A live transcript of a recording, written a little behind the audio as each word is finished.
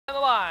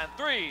line.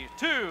 3,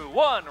 2,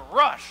 1,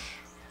 rush.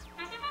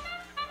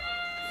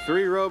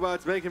 3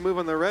 robots making a move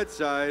on the red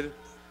side,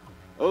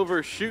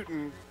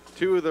 overshooting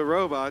 2 of the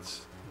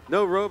robots.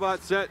 No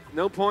robot set,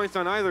 no points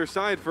on either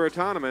side for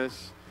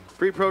Autonomous.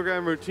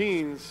 Pre-programmed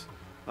routines,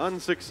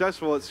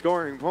 unsuccessful at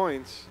scoring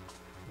points.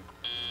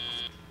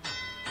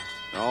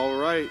 All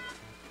right,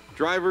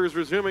 drivers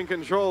resuming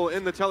control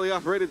in the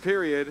teleoperated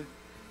period.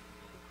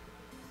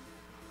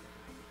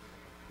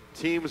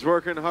 Teams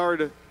working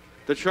hard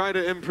to try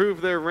to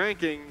improve their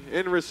ranking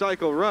in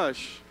Recycle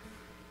Rush.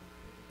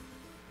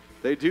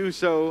 They do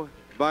so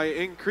by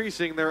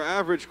increasing their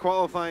average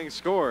qualifying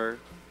score.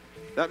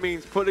 That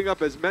means putting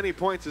up as many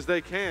points as they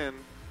can.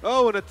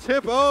 Oh, and a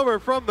tip over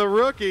from the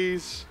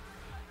rookies.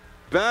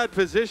 Bad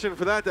position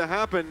for that to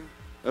happen,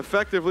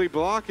 effectively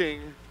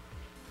blocking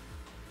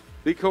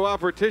the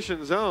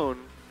cooperation zone.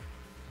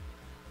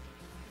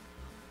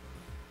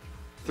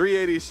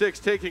 386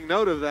 taking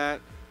note of that,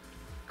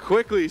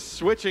 quickly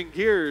switching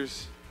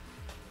gears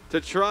to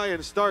try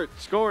and start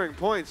scoring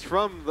points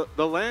from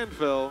the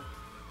landfill.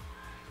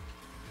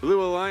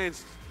 Blue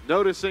Alliance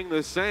noticing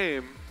the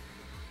same.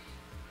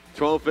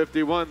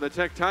 12:51, the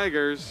Tech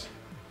Tigers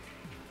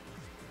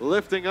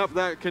lifting up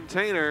that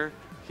container.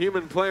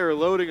 Human player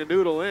loading a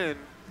noodle in.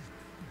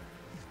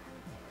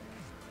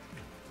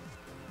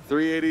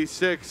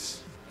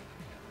 386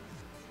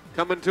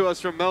 coming to us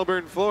from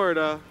Melbourne,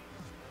 Florida.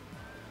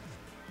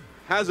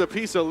 Has a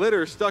piece of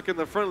litter stuck in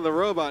the front of the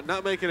robot,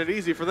 not making it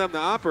easy for them to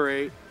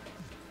operate.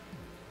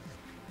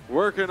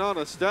 Working on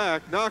a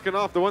stack, knocking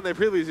off the one they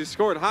previously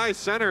scored. High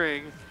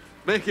centering,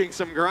 making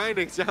some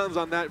grinding sounds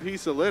on that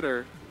piece of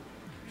litter.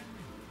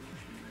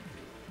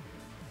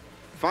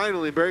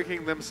 Finally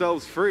breaking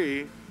themselves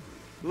free.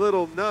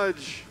 Little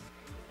nudge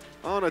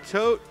on a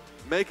tote,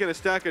 making a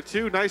stack of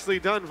 2. Nicely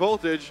done,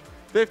 Voltage.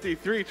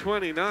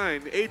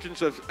 53-29,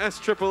 agents of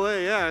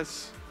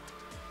SAAAS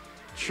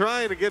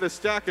trying to get a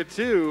stack of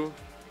 2.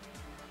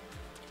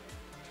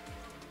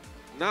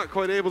 Not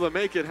quite able to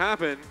make it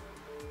happen.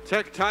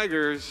 Tech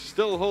Tigers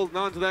still holding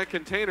on to that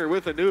container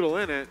with a noodle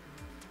in it.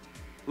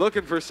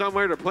 Looking for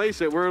somewhere to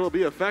place it where it'll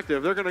be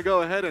effective. They're gonna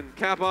go ahead and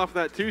cap off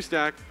that 2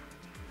 stack.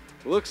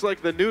 Looks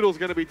like the noodle's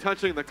gonna be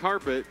touching the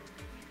carpet.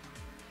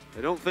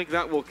 I don't think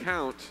that will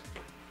count.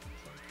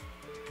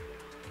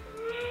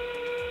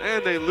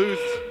 And they lose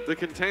the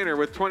container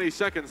with 20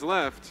 seconds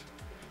left.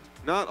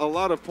 Not a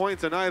lot of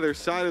points on either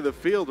side of the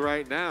field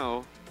right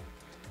now.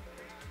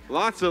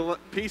 Lots of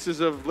pieces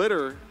of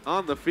litter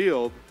on the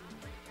field.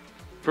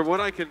 From what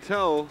I can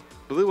tell,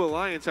 Blue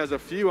Alliance has a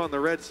few on the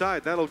red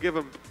side. That'll give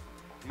them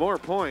more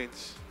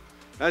points.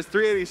 As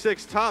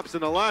 386 tops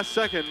in the last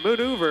second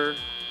maneuver,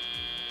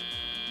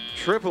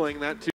 tripling that